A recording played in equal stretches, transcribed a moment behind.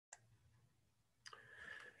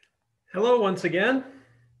Hello once again.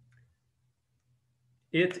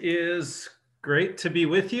 It is great to be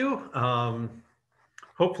with you.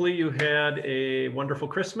 Hopefully you had a wonderful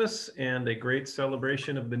Christmas and a great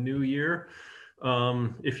celebration of the new year.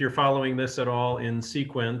 If you're following this at all in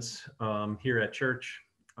sequence here at church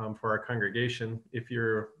for our congregation, if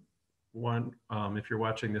you're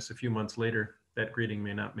watching this a few months later, that greeting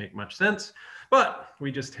may not make much sense, but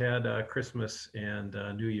we just had Christmas and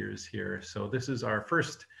New Year's here. So this is our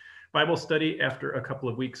first Bible study after a couple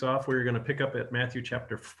of weeks off. We're going to pick up at Matthew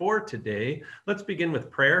chapter 4 today. Let's begin with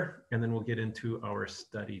prayer, and then we'll get into our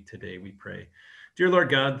study today. We pray. Dear Lord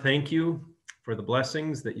God, thank you for the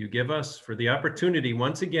blessings that you give us, for the opportunity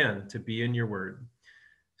once again to be in your word.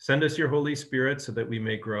 Send us your Holy Spirit so that we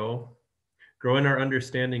may grow in our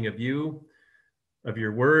understanding of you, of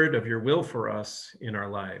your word, of your will for us in our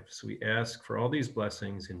lives. We ask for all these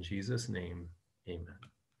blessings in Jesus' name. Amen.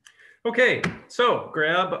 Okay, so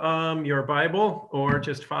grab your Bible or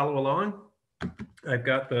just follow along. I've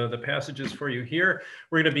got the passages for you here.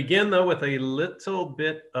 We're going to begin, though, with a little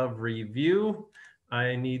bit of review.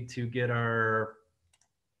 I need to get our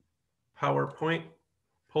PowerPoint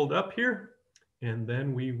pulled up here, and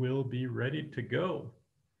then we will be ready to go.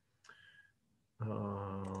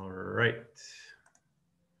 All right.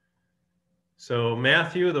 So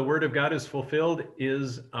Matthew, the Word of God is fulfilled,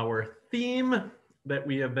 is our theme that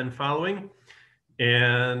we have been following.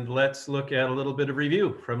 And let's look at a little bit of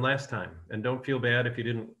review from last time. And don't feel bad if you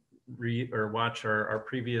didn't read or watch our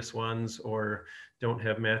previous ones or don't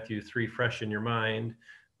have Matthew 3 fresh in your mind.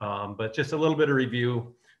 But just a little bit of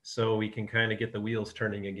review so we can kind of get the wheels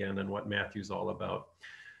turning again on what Matthew's all about.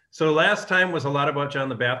 So last time was a lot about John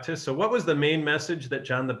the Baptist. So what was the main message that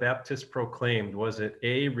John the Baptist proclaimed? Was it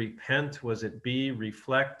A, repent? Was it B,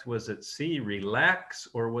 reflect? Was it C, relax?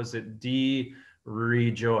 Or was it D,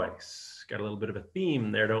 rejoice? Got a little bit of a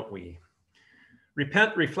theme there, don't we?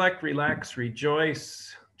 Repent, reflect, relax,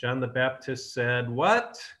 rejoice. John the Baptist said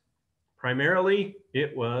what? Primarily,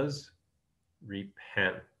 it was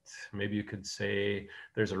repent. Maybe you could say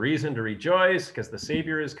there's a reason to rejoice because the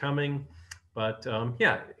Savior is coming. But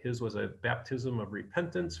yeah, his was a baptism of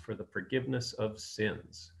repentance for the forgiveness of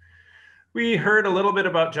sins. We heard a little bit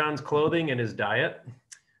about John's clothing and his diet.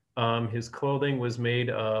 His clothing was made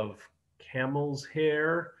of camel's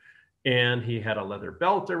hair, and he had a leather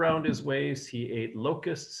belt around his waist. He ate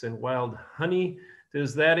locusts and wild honey.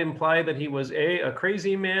 Does that imply that he was A,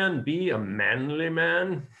 crazy man, B, a manly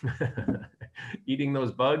man? Eating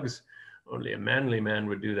those bugs? Only a manly man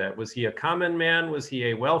would do that. Was he a common man? Was he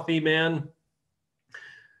a wealthy man?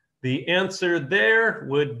 The answer there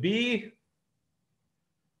would be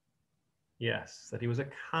yes, that he was a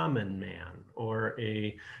common man, or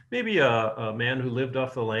maybe a man who lived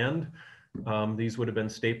off the land. These would have been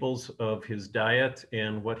staples of his diet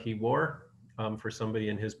and what he wore for somebody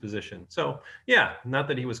in his position. So yeah, not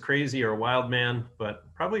that he was crazy or a wild man,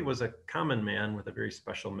 but probably was a common man with a very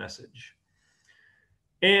special message.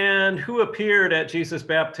 And who appeared at Jesus'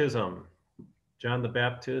 baptism? John the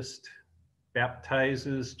Baptist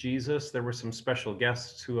baptizes Jesus. There were some special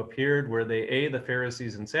guests who appeared. Were they A, the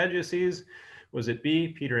Pharisees and Sadducees? Was it B,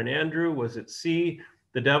 Peter and Andrew? Was it C,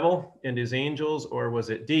 the devil and his angels? Or was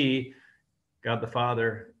it D, God the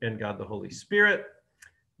Father and God the Holy Spirit?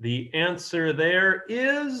 The answer there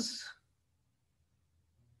is,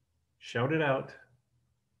 shout it out.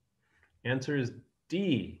 Answer is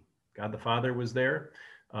D, God the Father was there.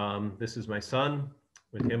 This is my son.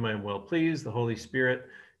 With him I am well pleased. The Holy Spirit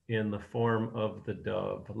in the form of the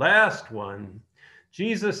dove. Last one,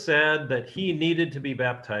 Jesus said that he needed to be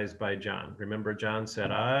baptized by John. Remember, John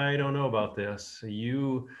said, I don't know about this.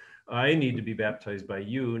 I need to be baptized by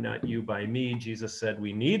you, not you by me. Jesus said,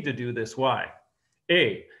 we need to do this. Why?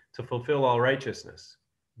 A, to fulfill all righteousness.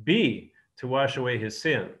 B, to wash away his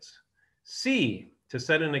sins. C, to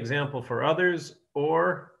set an example for others.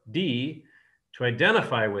 Or D, to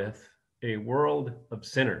identify with a world of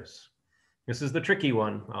sinners. This is the tricky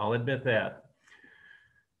one, I'll admit that.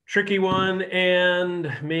 Tricky one,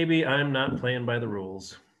 and maybe I'm not playing by the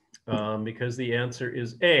rules because the answer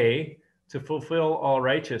is A, to fulfill all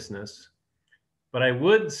righteousness. But I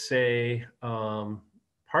would say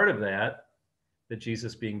part of that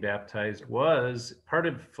Jesus being baptized was, part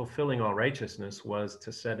of fulfilling all righteousness was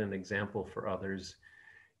to set an example for others.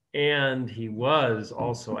 And he was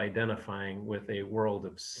also identifying with a world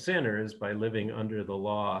of sinners by living under the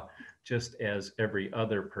law, just as every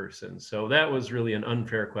other person. So that was really an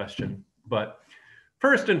unfair question. But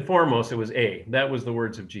first and foremost, it was A. That was the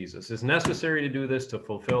words of Jesus. It's necessary to do this to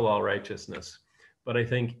fulfill all righteousness. But I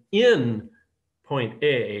think in point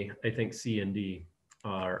A, I think C and D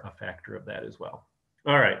are a factor of that as well.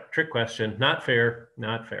 All right, trick question. Not fair,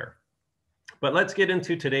 not fair. But let's get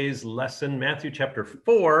into today's lesson. Matthew chapter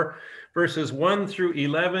 4, verses 1 through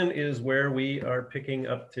 11 is where we are picking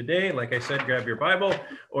up today. Like I said, grab your Bible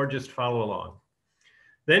or just follow along.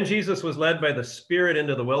 Then Jesus was led by the Spirit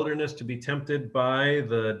into the wilderness to be tempted by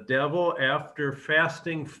the devil after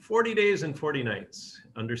fasting 40 days and 40 nights.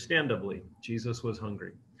 Understandably, Jesus was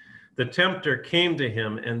hungry. The tempter came to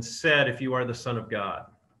him and said, "If you are the Son of God,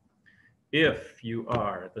 if you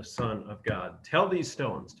are the Son of God, tell these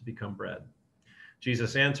stones to become bread."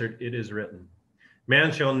 Jesus answered, "It is written,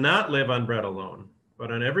 man shall not live on bread alone,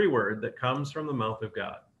 but on every word that comes from the mouth of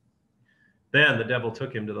God." Then the devil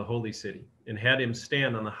took him to the holy city and had him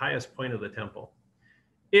stand on the highest point of the temple.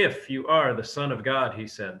 "If you are the Son of God," he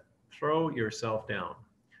said, "throw yourself down.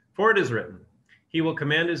 For it is written, he will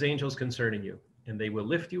command his angels concerning you, and they will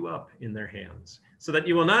lift you up in their hands, so that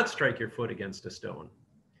you will not strike your foot against a stone."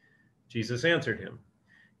 Jesus answered him,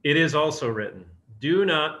 "It is also written, do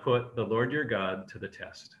not put the Lord your God to the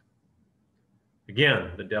test."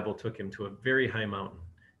 Again, the devil took him to a very high mountain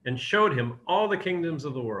and showed him all the kingdoms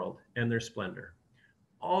of the world and their splendor.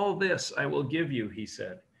 "All this I will give you," he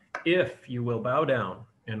said, "if you will bow down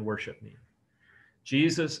and worship me."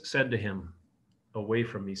 Jesus said to him, "Away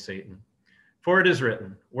from me, Satan, for it is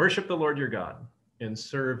written, worship the Lord your God and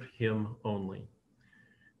serve him only."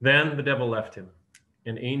 Then the devil left him,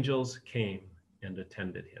 and angels came and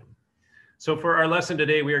attended him. So for our lesson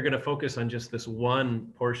today, we are going to focus on just this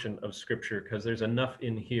one portion of scripture because there's enough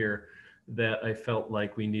in here that I felt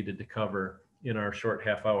like we needed to cover in our short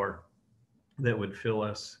half hour that would fill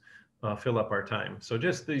up our time. So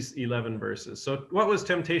just these 11 verses. So what was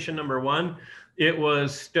temptation number one? It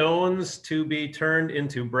was stones to be turned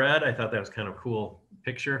into bread. I thought that was kind of a cool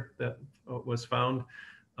picture that was found.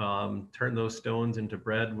 Turn those stones into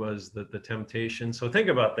bread was the temptation. So think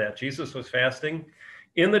about that. Jesus was fasting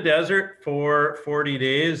in the desert for 40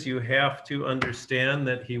 days. You have to understand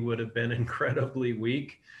that he would have been incredibly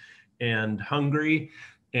weak and hungry.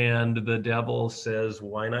 And the devil says,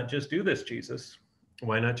 "Why not just do this, Jesus?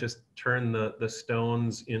 Why not just turn the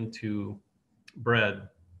stones into bread?"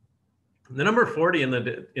 The number 40 in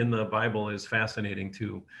the Bible is fascinating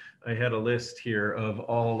too. I had a list here of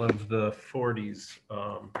all of the 40s.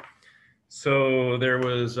 So there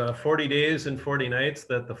was 40 days and 40 nights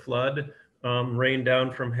that the flood rained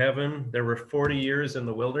down from heaven. There were 40 years in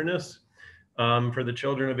the wilderness for the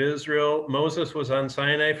children of Israel. Moses was on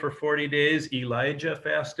Sinai for 40 days. Elijah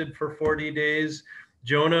fasted for 40 days.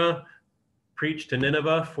 Jonah preached to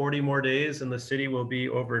Nineveh 40 more days and the city will be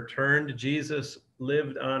overturned. Jesus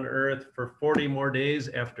lived on earth for 40 more days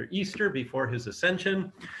after Easter before his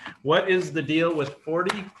ascension. What is the deal with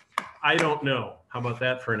 40? I don't know. How about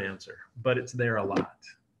that for an answer? But it's there a lot.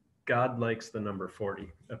 God likes the number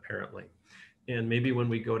 40, apparently. And maybe when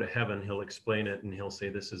we go to heaven, he'll explain it and he'll say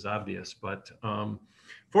this is obvious. But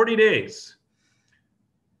 40 days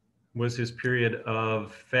was his period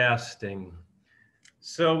of fasting.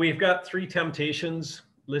 So we've got 3 temptations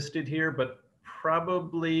listed here, but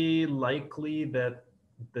probably likely that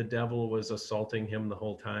the devil was assaulting him the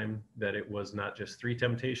whole time, that it was not just 3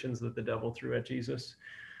 temptations that the devil threw at Jesus,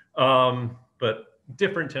 but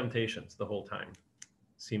different temptations the whole time.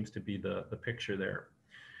 Seems to be the picture there.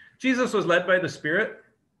 Jesus was led by the Spirit,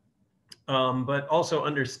 but also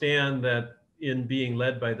understand that in being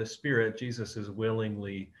led by the Spirit, Jesus is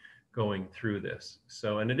willingly going through this.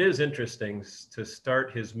 So, and it is interesting to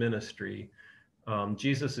start his ministry.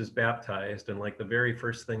 Jesus is baptized, and like the very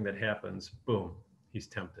first thing that happens, boom, he's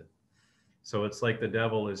tempted. So it's like the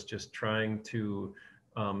devil is just trying to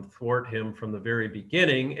thwart him from the very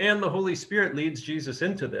beginning, and the Holy Spirit leads Jesus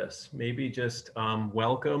into this. Maybe just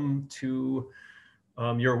welcome to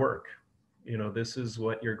your work. You know, this is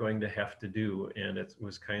what you're going to have to do. And it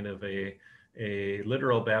was kind of a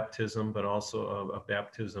literal baptism, but also a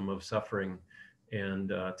baptism of suffering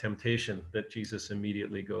and temptation that Jesus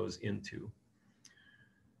immediately goes into.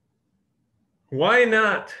 Why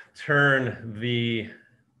not turn the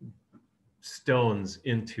stones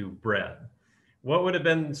into bread? What would have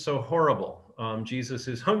been so horrible? Jesus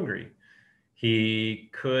is hungry. He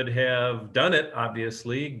could have done it,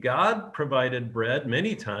 obviously. God provided bread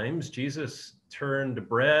many times. Jesus turned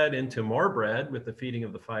bread into more bread with the feeding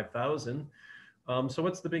of the 5,000. So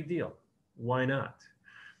what's the big deal? Why not?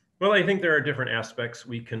 Well, I think there are different aspects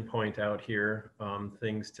we can point out here,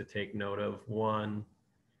 things to take note of. One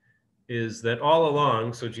is that all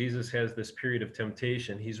along, so Jesus has this period of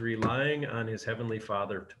temptation, he's relying on his heavenly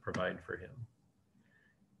Father to provide for him.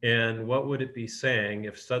 And what would it be saying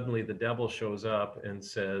if suddenly the devil shows up and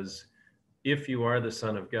says, "If you are the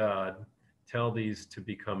Son of God, tell these to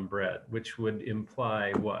become bread, which would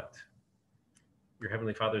imply what? Your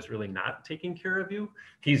Heavenly Father is really not taking care of you.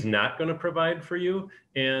 He's not going to provide for you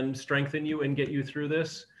and strengthen you and get you through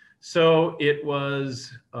this. So it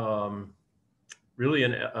was really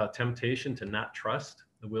a temptation to not trust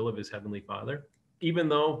the will of his Heavenly Father, even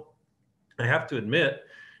though I have to admit,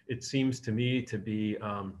 it seems to me to be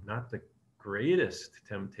not the greatest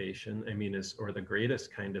temptation, or the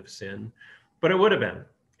greatest kind of sin, but it would have been,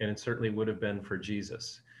 and it certainly would have been for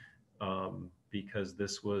Jesus. Because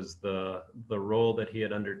this was the role that he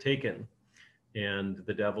had undertaken. And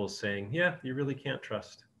the devil's saying, yeah, you really can't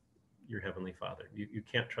trust your Heavenly Father. You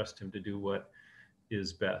can't trust him to do what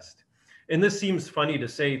is best. And this seems funny to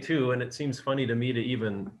say too, and it seems funny to me to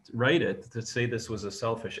even write it, to say this was a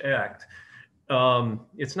selfish act.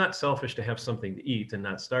 It's not selfish to have something to eat and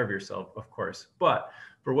not starve yourself, of course. But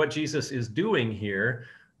for what Jesus is doing here,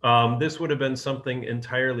 this would have been something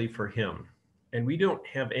entirely for him. And we don't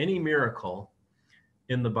have any miracle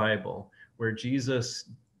in the Bible where Jesus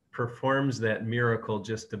performs that miracle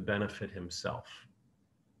just to benefit himself,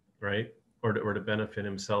 right? Or to benefit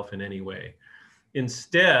himself in any way.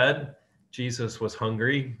 Instead, Jesus was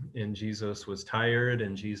hungry and Jesus was tired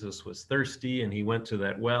and Jesus was thirsty, and he went to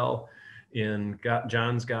that well in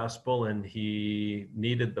John's gospel and he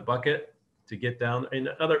needed the bucket to get down. And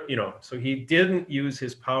so he didn't use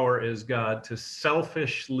his power as God to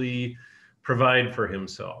selfishly provide for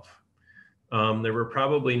himself. There were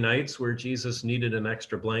probably nights where Jesus needed an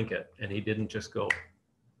extra blanket and he didn't just go,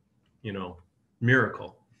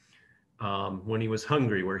 miracle. When he was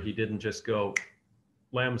hungry, where he didn't just go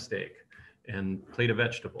lamb steak and plate of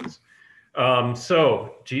vegetables.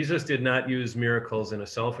 So Jesus did not use miracles in a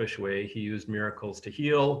selfish way. He used miracles to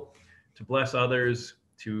heal, to bless others,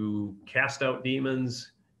 to cast out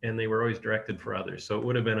demons, and they were always directed for others. So it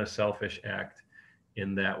would have been a selfish act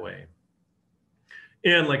in that way.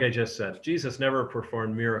 And like I just said, Jesus never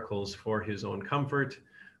performed miracles for his own comfort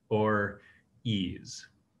or ease.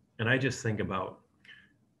 And I just think about,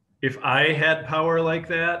 if I had power like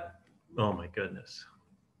that, oh my goodness,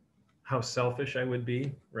 how selfish I would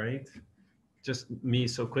be, right? Just me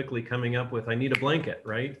so quickly coming up with, I need a blanket,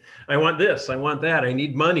 right? I want this, I want that, I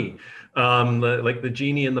need money. Like the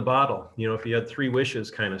genie in the bottle, if you had 3 wishes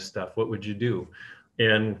kind of stuff, what would you do?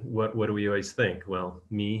 And what do we always think? Well,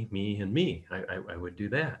 me, and me. I would do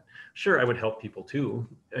that. Sure, I would help people too.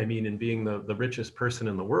 In being the richest person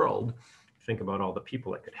in the world, think about all the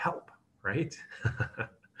people I could help, right?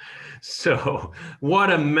 So what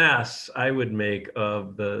a mess I would make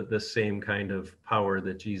of the same kind of power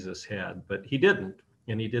that Jesus had. But he didn't,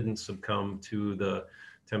 and he didn't succumb to the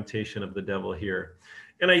temptation of the devil here.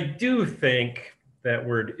 And I do think that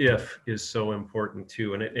word "if" is so important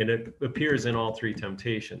too, and it appears in all 3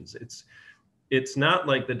 temptations. It's not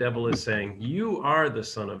like the devil is saying, you are the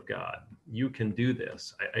Son of God, you can do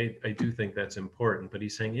this. I do think that's important, but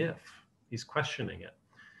he's saying if. He's questioning it,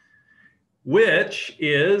 which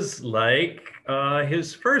is like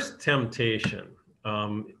his first temptation.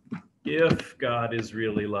 If God is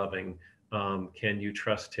really loving, can you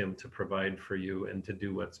trust him to provide for you and to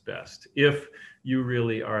do what's best? If you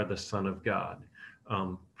really are the Son of God,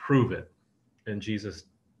 prove it. And Jesus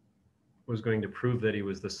was going to prove that he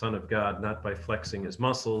was the Son of God, not by flexing his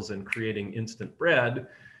muscles and creating instant bread.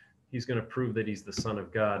 He's going to prove that he's the Son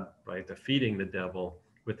of God by defeating the devil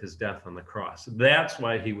with his death on the cross. That's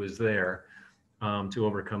why he was there, to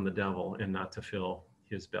overcome the devil and not to fill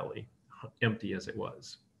his belly, empty as it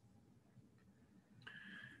was.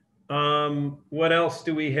 What else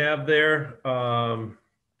do we have there?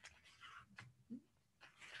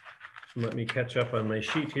 Let me catch up on my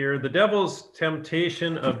sheet here. The devil's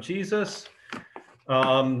temptation of Jesus.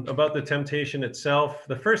 About the temptation itself.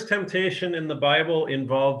 The first temptation in the Bible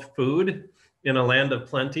involved food in a land of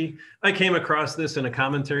plenty. I came across this in a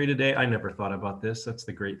commentary today. I never thought about this. That's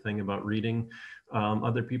the great thing about reading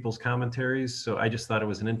other people's commentaries. So I just thought it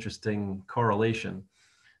was an interesting correlation.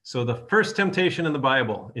 So the first temptation in the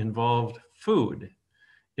Bible involved food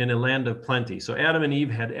in a land of plenty. So Adam and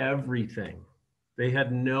Eve had everything. They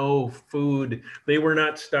had no food. They were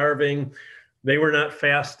not starving. They were not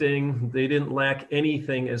fasting. They didn't lack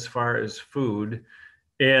anything as far as food.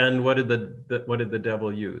 And what did the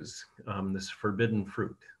devil use? This forbidden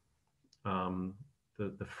fruit,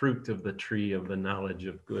 the fruit of the tree of the knowledge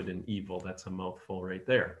of good and evil. That's a mouthful right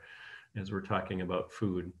there, as we're talking about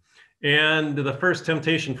food. And the first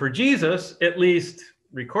temptation for Jesus, at least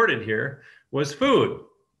recorded here, was food,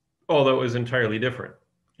 although it was entirely different.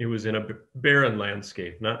 It was in a barren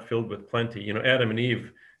landscape, not filled with plenty. Adam and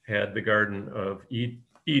Eve had the Garden of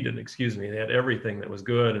Eden, excuse me. They had everything that was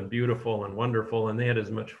good and beautiful and wonderful, and they had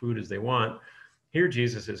as much food as they want. Here,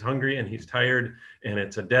 Jesus is hungry and he's tired, and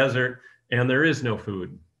it's a desert, and there is no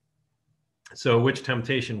food. So which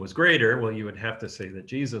temptation was greater? Well, you would have to say that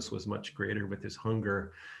Jesus was much greater with his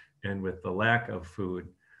hunger and with the lack of food,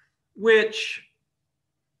 which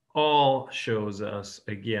all shows us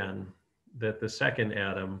again that the second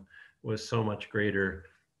Adam was so much greater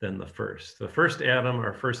than the first. The first Adam,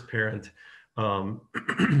 our first parent,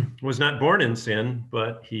 was not born in sin,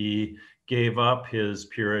 but he gave up his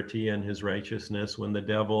purity and his righteousness when the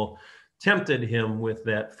devil tempted him with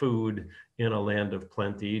that food in a land of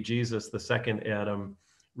plenty. Jesus, the second Adam,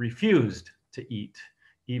 refused to eat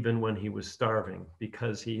even when he was starving,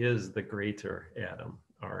 because he is the greater Adam.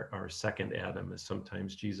 Our second Adam, as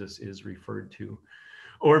sometimes Jesus is referred to,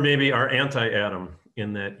 or maybe our anti-Adam,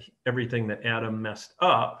 in that everything that Adam messed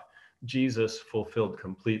up, Jesus fulfilled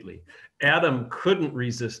completely. Adam couldn't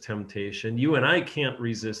resist temptation. You and I can't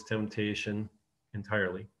resist temptation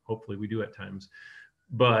entirely. Hopefully we do at times,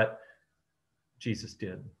 but Jesus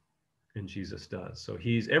did, and Jesus does. So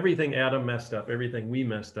he's everything Adam messed up, everything we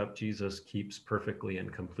messed up, Jesus keeps perfectly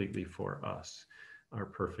and completely for us, our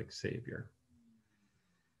perfect Savior.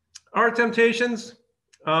 Our temptations,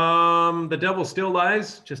 the devil still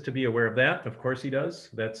lies, just to be aware of that. Of course he does.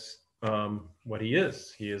 That's what he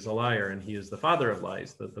is. He is a liar, and he is the father of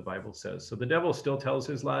lies, that the Bible says. So the devil still tells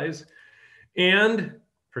his lies, and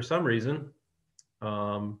for some reason,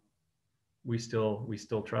 we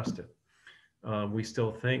still trust it. We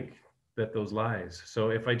still think that those lies.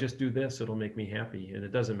 So if I just do this, it'll make me happy, and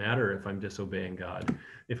it doesn't matter if I'm disobeying God.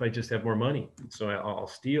 If I just have more money, so I'll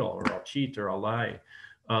steal, or I'll cheat, or I'll lie.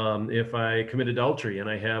 If I commit adultery and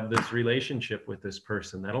I have this relationship with this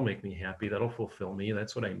person, that'll make me happy. That'll fulfill me.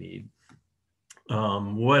 That's what I need.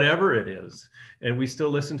 Whatever it is. And we still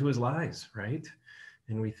listen to his lies, right?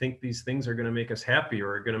 And we think these things are going to make us happy,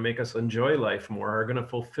 or are going to make us enjoy life more, or are going to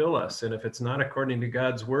fulfill us. And if it's not according to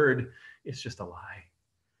God's word, it's just a lie.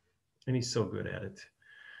 And he's so good at it.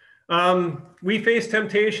 We face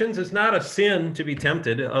temptations. It's not a sin to be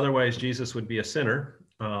tempted. Otherwise, Jesus would be a sinner.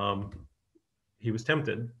 He was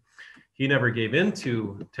tempted. He never gave in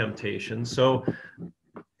to temptation. So,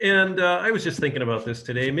 and I was just thinking about this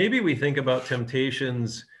today. Maybe we think about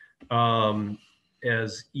temptations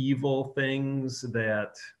as evil things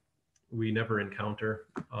that we never encounter,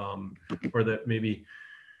 or that maybe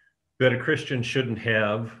that a Christian shouldn't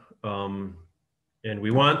have, and we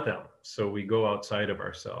want them. So we go outside of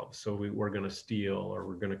ourselves. So we're going to steal, or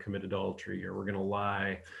we're going to commit adultery, or we're going to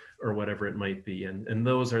lie, or whatever it might be. And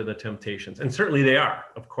those are the temptations. And certainly they are,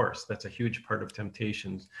 of course. That's a huge part of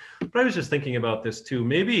temptations. But I was just thinking about this too.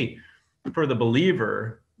 Maybe for the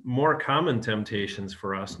believer, more common temptations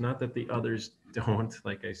for us, not that the others don't,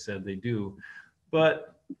 like I said, they do,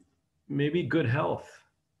 but maybe good health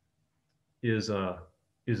is a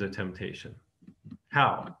temptation.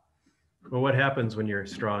 How? Well, what happens when you're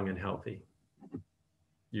strong and healthy?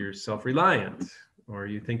 You're self-reliant, or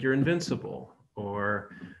you think you're invincible,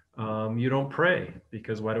 or you don't pray,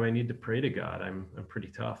 because why do I need to pray to God? I'm pretty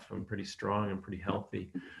tough. I'm pretty strong. I'm pretty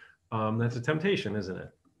healthy. That's a temptation, isn't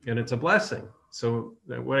it? And it's a blessing. So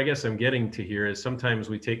what I guess I'm getting to here is sometimes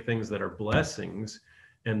we take things that are blessings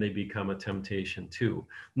and they become a temptation too.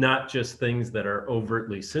 Not just things that are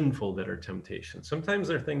overtly sinful that are temptations. Sometimes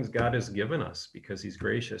they're things God has given us because he's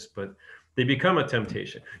gracious, but they become a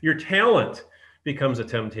temptation. Your talent becomes a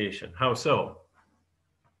temptation. How so?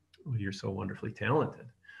 Well, you're so wonderfully talented,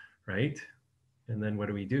 right? And then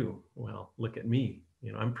what do? Well, look at me.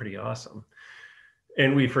 I'm pretty awesome.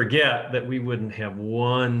 And we forget that we wouldn't have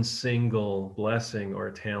one single blessing or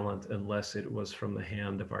talent unless it was from the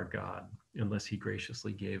hand of our God, unless he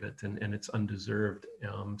graciously gave it, and it's undeserved.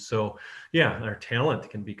 So yeah, our talent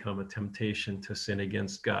can become a temptation to sin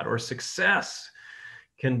against God, or success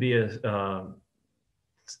can be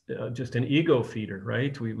just an ego feeder,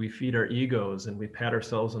 right? We feed our egos and we pat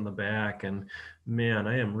ourselves on the back, and man,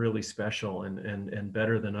 I am really special and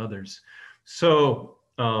better than others. So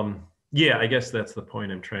yeah, I guess that's the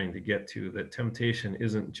point I'm trying to get to, that temptation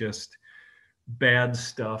isn't just bad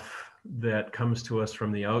stuff that comes to us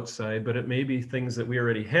from the outside, but it may be things that we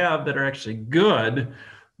already have that are actually good,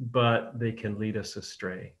 but they can lead us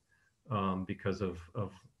astray because of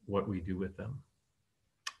what we do with them.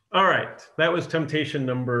 All right, that was temptation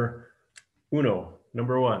number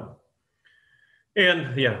one.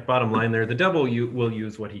 And yeah, bottom line there, the devil will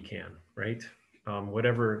use what he can, right?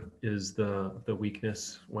 Whatever is the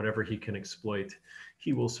weakness, whatever he can exploit,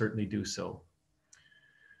 he will certainly do so.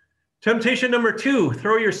 Temptation number 2,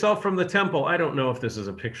 throw yourself from the temple. I don't know if this is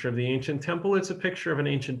a picture of the ancient temple. It's a picture of an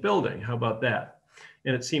ancient building. How about that?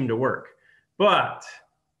 and it seemed to work. But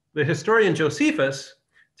the historian Josephus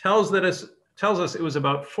tells us it was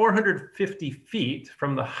about 450 feet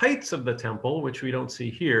from the heights of the temple, which we don't see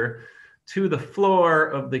here, to the floor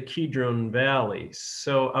of the Kidron Valley.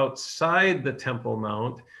 So outside the Temple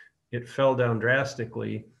Mount, it fell down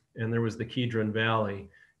drastically, and there was the Kidron Valley.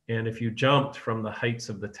 And if you jumped from the heights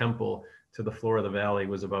of the temple to the floor of the valley,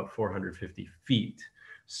 was about 450 feet.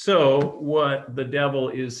 So what the devil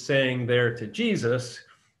is saying there to Jesus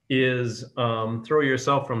is throw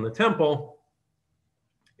yourself from the temple,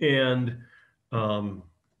 and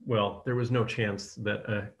well, there was no chance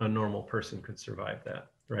that a normal person could survive that,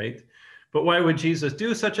 right? But why would Jesus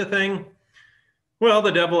do such a thing? Well,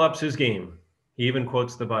 the devil ups his game. He even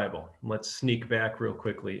quotes the Bible. Let's sneak back real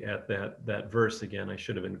quickly at that verse again. I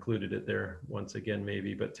should have included it there once again,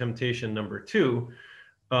 maybe. But temptation number 2,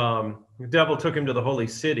 the devil took him to the holy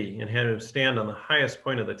city and had him stand on the highest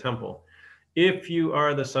point of the temple. If you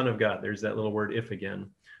are the Son of God, there's that little word if again.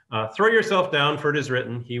 Throw yourself down, for it is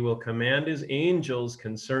written, he will command his angels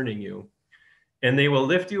concerning you, and they will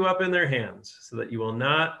lift you up in their hands so that you will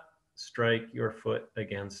not strike your foot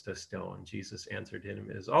against a stone. Jesus answered him,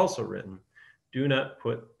 it is also written, do not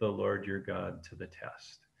put the Lord your God to the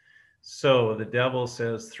test. So the devil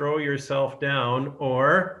says, throw yourself down,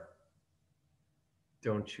 or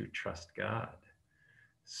don't you trust God?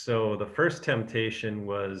 So the first temptation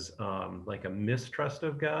was like a mistrust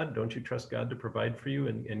of God. Don't you trust God to provide for you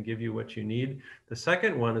and give you what you need? The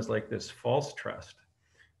second one is like this false trust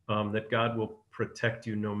that God will protect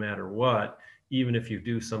you no matter what, even if you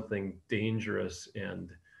do something dangerous and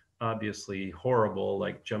obviously horrible,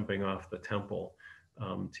 like jumping off the temple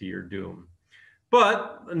to your doom.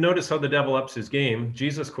 But notice how the devil ups his game.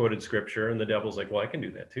 Jesus quoted scripture, and the devil's like, well, I can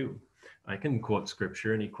do that too. I can quote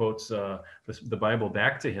scripture, and he quotes the Bible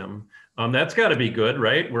back to him. That's got to be good,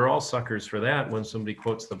 right? We're all suckers for that. When somebody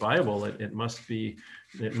quotes the Bible, it must be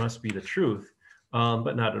the truth,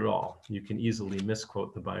 but not at all. You can easily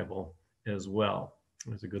misquote the Bible as well.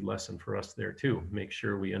 There's a good lesson for us there too. Make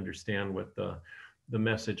sure we understand what the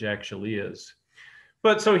message actually is.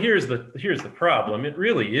 But so here's the problem. It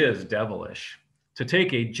really is devilish to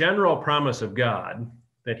take a general promise of God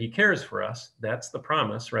that he cares for us. That's the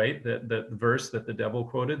promise, right? The verse that the devil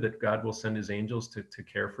quoted, that God will send his angels to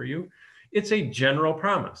care for you. It's a general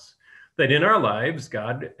promise that in our lives,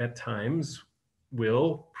 God at times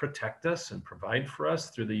will protect us and provide for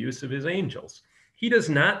us through the use of his angels. He does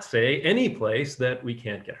not say any place that we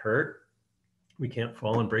can't get hurt. We can't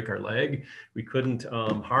fall and break our leg. We couldn't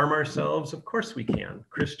harm ourselves. Of course we can.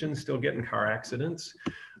 Christians still get in car accidents.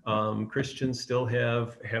 Christians still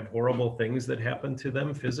have horrible things that happen to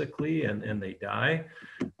them physically, and they die.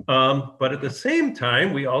 But at the same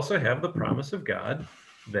time, we also have the promise of God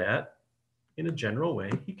that in a general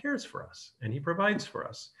way, he cares for us and he provides for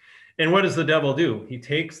us. And what does the devil do? He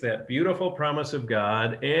takes that beautiful promise of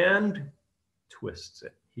God and twists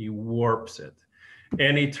it. He warps it,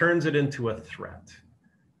 and he turns it into a threat.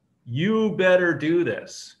 You better do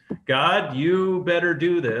this. God, you better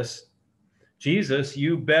do this. Jesus,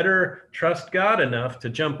 you better trust God enough to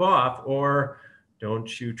jump off, or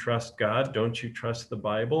don't you trust God? Don't you trust the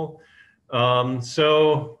Bible?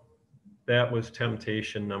 So that was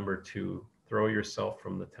temptation number 2. Throw yourself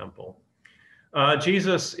from the temple.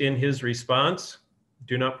 Jesus, in his response,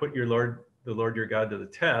 do not put the Lord your God to the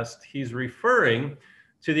test. He's referring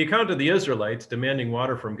to the account of the Israelites demanding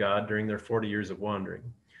water from God during their 40 years of wandering.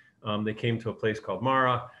 They came to a place called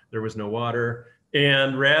Marah. There was no water.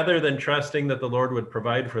 And rather than trusting that the Lord would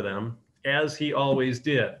provide for them, as he always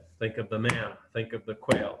did, think of the manna, think of the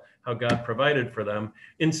quail, how God provided for them.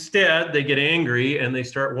 Instead, they get angry and they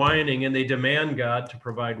start whining and they demand God to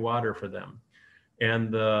provide water for them.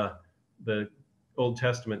 And the Old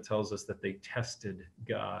Testament tells us that they tested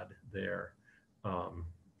God there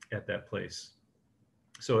at that place.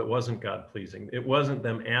 So it wasn't God pleasing. It wasn't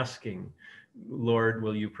them asking, Lord,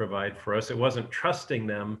 will you provide for us? It wasn't trusting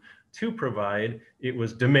them to provide. It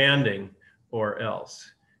was demanding or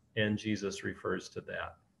else. And Jesus refers to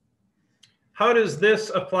that. How does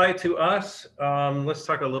this apply to us? Let's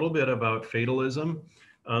talk a little bit about fatalism.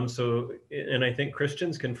 And I think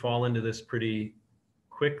Christians can fall into this pretty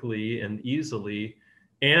quickly and easily,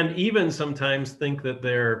 and even sometimes think that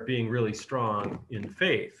they're being really strong in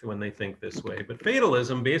faith when they think this way. But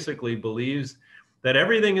fatalism basically believes that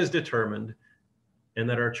everything is determined and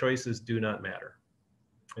that our choices do not matter.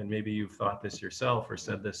 And maybe you've thought this yourself or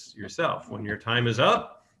said this yourself. When your time is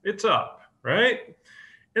up, it's up, right?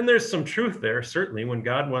 And there's some truth there. Certainly, when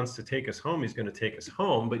God wants to take us home, he's going to take us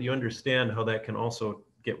home. But you understand how that can also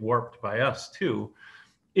get warped by us too.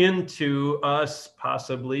 into us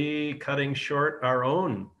possibly cutting short our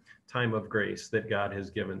own time of grace that God has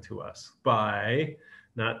given to us by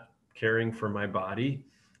not caring for my body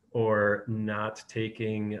or not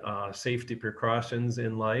taking safety precautions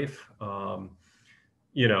in life.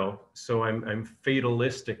 So I'm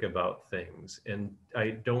fatalistic about things, and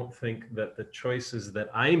I don't think that the choices that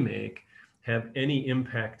I make have any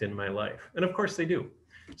impact in my life. And of course they do.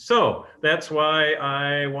 So that's why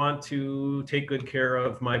I want to take good care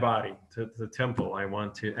of my body, to the temple. I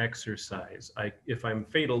want to exercise. If I'm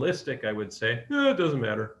fatalistic, I would say, it doesn't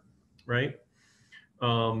matter, right?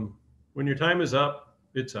 When your time is up,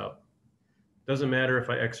 it's up. Doesn't matter if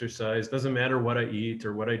I exercise, doesn't matter what I eat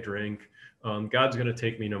or what I drink. God's going to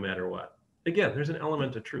take me no matter what. Again, there's an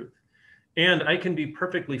element of truth. And I can be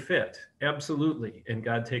perfectly fit, absolutely, and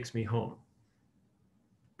God takes me home.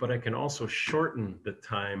 But I can also shorten the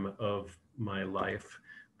time of my life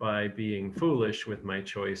by being foolish with my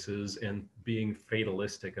choices and being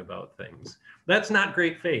fatalistic about things. That's not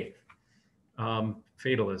great faith,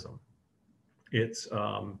 fatalism. It's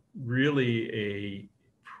really a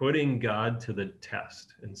putting God to the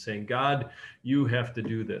test and saying, God, you have to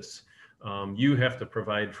do this. You have to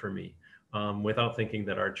provide for me, without thinking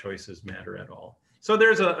that our choices matter at all. So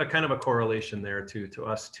there's a kind of a correlation there to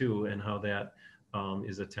us too, and how that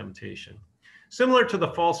is a temptation. Similar to the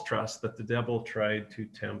false trust that the devil tried to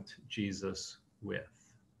tempt Jesus with.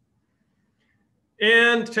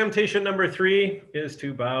 And temptation number 3 is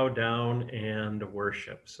to bow down and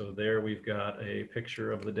worship. So there we've got a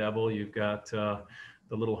picture of the devil. You've got the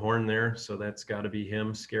little horn there. So that's got to be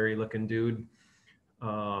him, scary looking dude.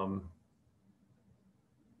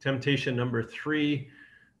 Temptation number 3,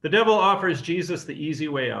 the devil offers Jesus the easy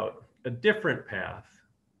way out, a different path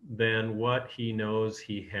than what he knows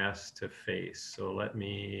he has to face. So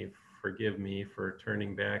forgive me for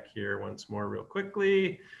turning back here once more real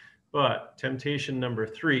quickly. But temptation number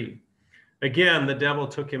 3, again, the devil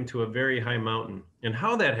took him to a very high mountain. And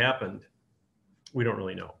how that happened, we don't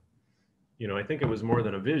really know. I think it was more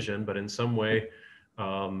than a vision, but in some way,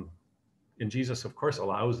 and Jesus, of course,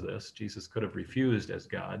 allows this. Jesus could have refused as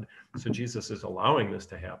God. So Jesus is allowing this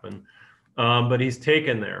to happen. But he's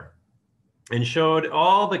taken there and showed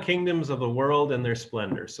all the kingdoms of the world and their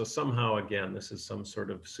splendor. So somehow, again, this is some sort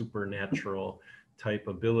of supernatural type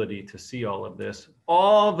ability to see all of this.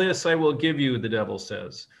 All this I will give you, the devil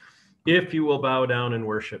says, if you will bow down and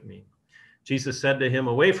worship me. Jesus said to him,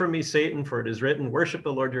 away from me, Satan, for it is written, worship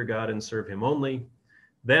the Lord your God and serve him only.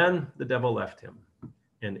 Then the devil left him,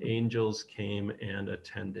 and angels came and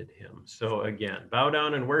attended him. So again, bow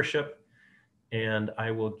down and worship, and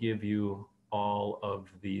I will give you all of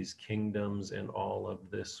these kingdoms and all of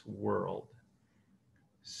this world.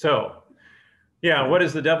 So, yeah, what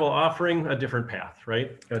is the devil offering? A different path,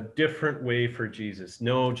 right? A different way for Jesus.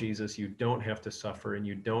 No, Jesus, you don't have to suffer and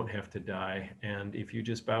you don't have to die. And if you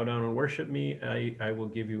just bow down and worship me, I will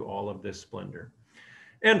give you all of this splendor.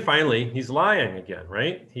 And finally, he's lying again,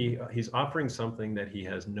 right? He's offering something that he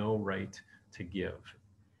has no right to give.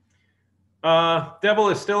 Devil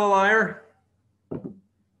is still a liar.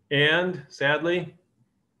 And sadly,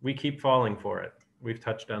 we keep falling for it. We've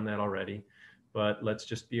touched on that already. But let's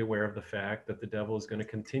just be aware of the fact that the devil is going to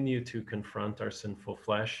continue to confront our sinful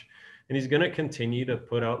flesh. And he's going to continue to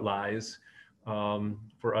put out lies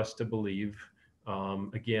for us to believe.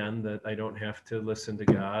 Again, that I don't have to listen to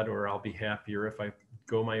God, or I'll be happier if I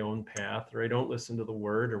go my own path, or I don't listen to the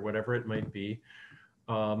word, or whatever it might be.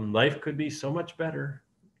 Life could be so much better.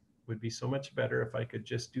 Would be so much better if I could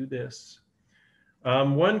just do this.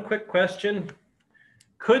 One quick question.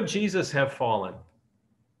 Could Jesus have fallen?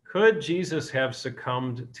 Could Jesus have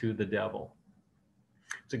succumbed to the devil?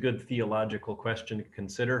 It's a good theological question to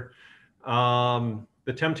consider.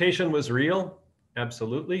 The temptation was real,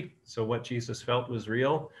 absolutely. So what Jesus felt was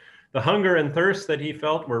real. The hunger and thirst that he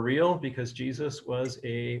felt were real because Jesus was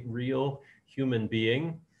a real human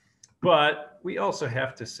being. But we also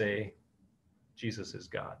have to say, Jesus is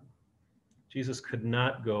God. Jesus could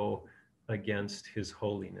not go against his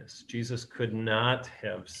holiness. Jesus could not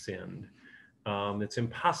have sinned. It's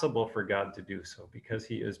impossible for God to do so because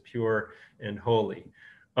he is pure and holy.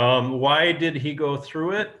 Why did he go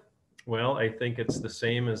through it? Well, I think it's the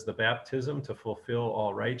same as the baptism, to fulfill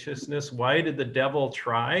all righteousness. Why did the devil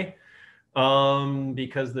try?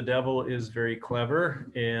 Because the devil is very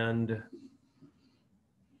clever and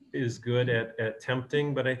is good at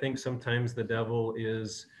tempting, but I think sometimes the devil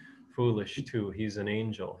is foolish too. He's an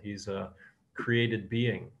angel. He's a created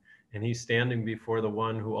being. And he's standing before the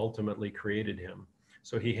one who ultimately created him.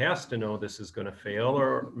 So he has to know this is going to fail,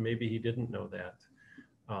 or maybe he didn't know that.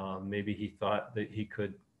 Maybe he thought that he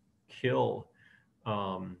could kill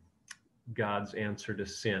God's answer to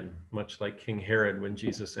sin, much like King Herod when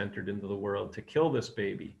Jesus entered into the world to kill this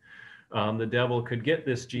baby. The devil could get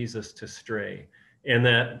this Jesus to stray, and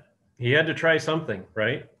that he had to try something,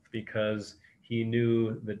 right? Because he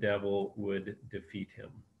knew the devil would defeat him.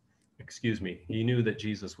 Excuse me, he knew that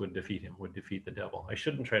Jesus would defeat him, would defeat the devil. I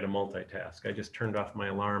shouldn't try to multitask. I just turned off my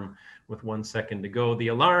alarm with 1 second to go. The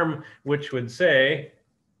alarm, which would say,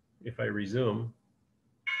 if I resume,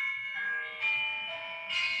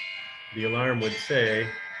 the alarm would say,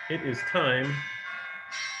 it is time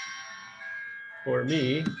for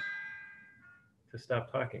me to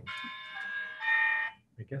stop talking.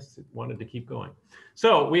 I guess it wanted to keep going.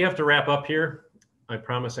 So we have to wrap up here. I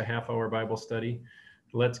promise a half-hour Bible study.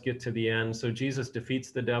 Let's get to the end. So Jesus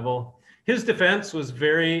defeats the devil. His defense was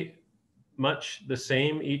very much the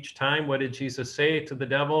same each time. What did Jesus say to the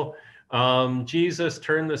devil? Jesus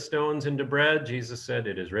turned the stones into bread. Jesus said,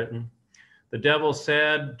 it is written. The devil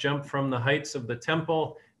said, jump from the heights of the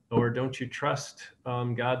temple, or don't you trust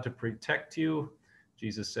God to protect you?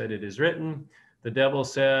 Jesus said, it is written. The devil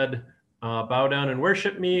said, bow down and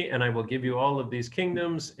worship me, and I will give you all of these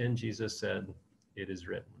kingdoms. And Jesus said, it is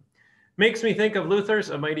written. Makes me think of Luther's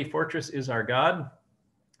A Mighty Fortress is Our God.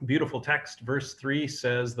 Beautiful text. Verse 3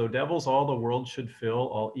 says, though devils all the world should fill,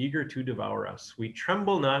 all eager to devour us, we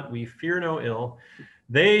tremble not, we fear no ill.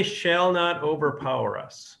 They shall not overpower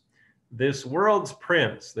us. This world's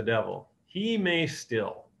prince, the devil, he may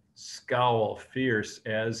still scowl fierce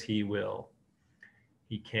as he will.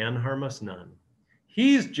 He can harm us none.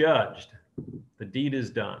 He's judged. The deed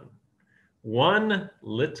is done. One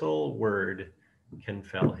little word can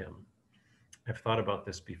fell him. I've thought about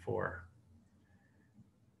this before.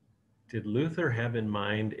 Did Luther have in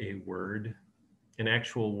mind a word, an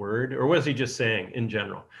actual word, or was he just saying in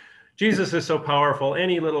general? Jesus is so powerful,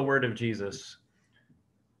 any little word of Jesus.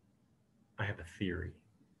 I have a theory.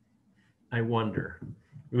 I wonder.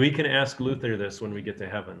 We can ask Luther this when we get to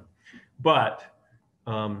heaven. But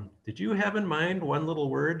did you have in mind one little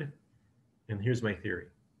word? And here's my theory.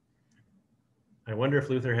 I wonder if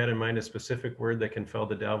Luther had in mind a specific word that can fell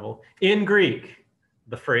the devil. In Greek,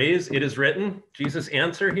 the phrase, it is written, Jesus'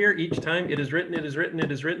 answer here each time, it is written, it is written,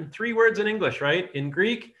 it is written. 3 words in English, right? In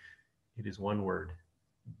Greek, it is 1 word,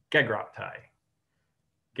 gegroptai.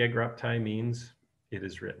 Gegroptai means it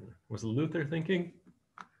is written. Was Luther thinking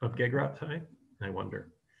of gegroptai? I wonder.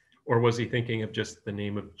 Or was he thinking of just the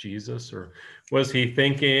name of Jesus? Or was he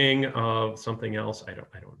thinking of something else? I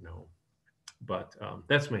don't know. But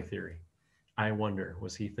that's my theory. I wonder,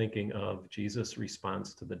 was he thinking of Jesus'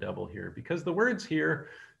 response to the devil here? Because the words here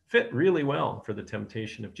fit really well for the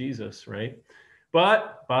temptation of Jesus, right?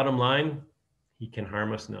 But bottom line, he can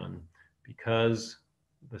harm us none because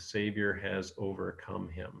the Savior has overcome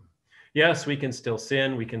him. Yes, we can still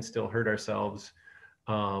sin, we can still hurt ourselves,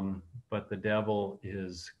 but the devil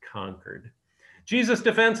is conquered. Jesus'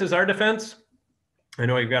 defense is our defense. I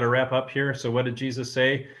know I've got to wrap up here. So what did Jesus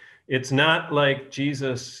say? It's not like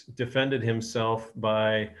Jesus defended himself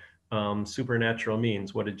by supernatural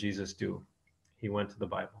means. What did Jesus do? He went to the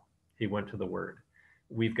Bible. He went to the Word.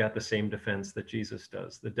 We've got the same defense that Jesus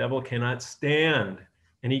does. The devil cannot stand,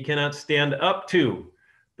 and he cannot stand up to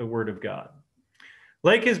the Word of God.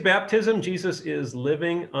 Like his baptism, Jesus is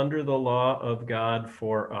living under the law of God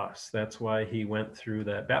for us. That's why he went through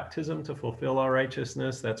that baptism to fulfill our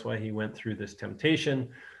righteousness. That's why he went through this temptation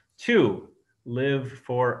to live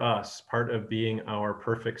for us, part of being our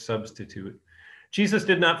perfect substitute. Jesus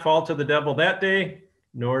did not fall to the devil that day,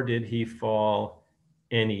 nor did he fall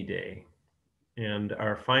any day. And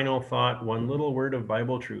our final thought, one little word of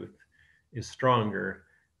Bible truth is stronger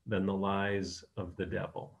than the lies of the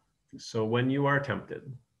devil. So when you are tempted,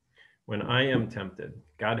 when I am tempted,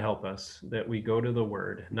 God help us that we go to the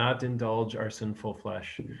Word, not indulge our sinful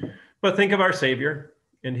flesh, but think of our Savior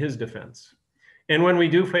and his defense. And when we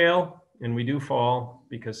do fail, and we do fall,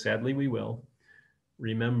 because sadly we will,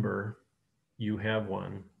 remember you have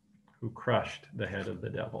one who crushed the head of the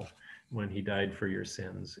devil when he died for your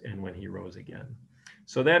sins and when he rose again.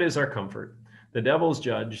 So that is our comfort. The devil's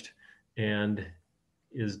judged and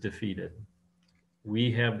is defeated.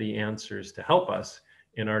 We have the answers to help us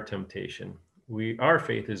in our temptation. Our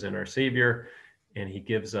faith is in our Savior, and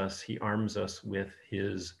he arms us with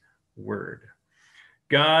his word.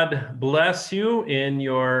 God bless you in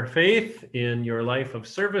your faith, in your life of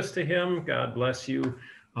service to him. God bless you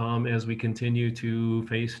as we continue to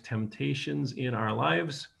face temptations in our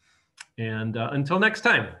lives. And until next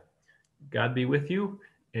time, God be with you,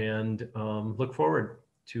 and look forward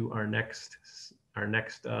to our next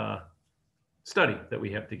study that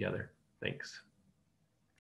we have together. Thanks.